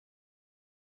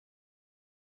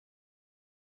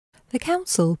The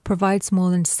council provides more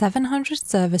than 700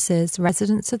 services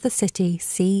residents of the city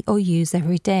see or use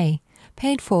every day,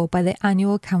 paid for by the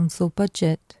annual council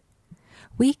budget.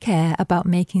 We care about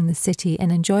making the city an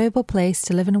enjoyable place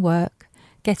to live and work,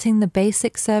 getting the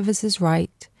basic services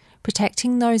right,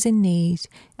 protecting those in need,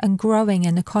 and growing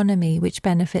an economy which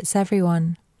benefits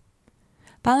everyone.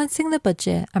 Balancing the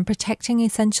budget and protecting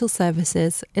essential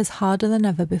services is harder than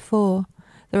ever before.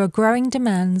 There are growing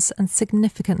demands and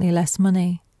significantly less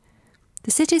money. The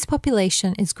city's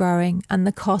population is growing and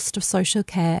the cost of social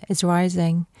care is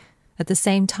rising. At the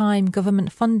same time,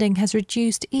 government funding has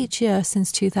reduced each year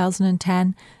since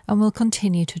 2010 and will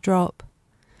continue to drop.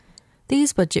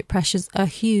 These budget pressures are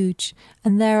huge,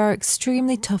 and there are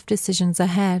extremely tough decisions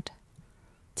ahead.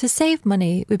 To save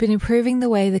money, we've been improving the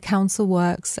way the council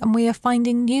works, and we are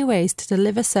finding new ways to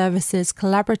deliver services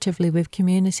collaboratively with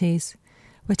communities.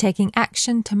 We're taking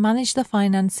action to manage the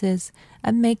finances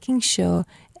and making sure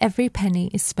every penny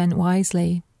is spent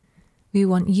wisely. We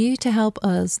want you to help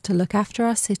us to look after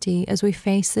our city as we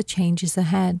face the changes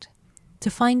ahead. To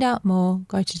find out more,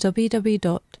 go to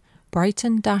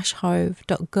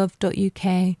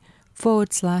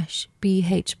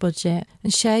www.brighton-hove.gov.uk/BHBudget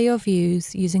and share your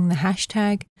views using the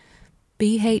hashtag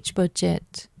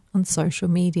BHBudget on social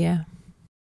media.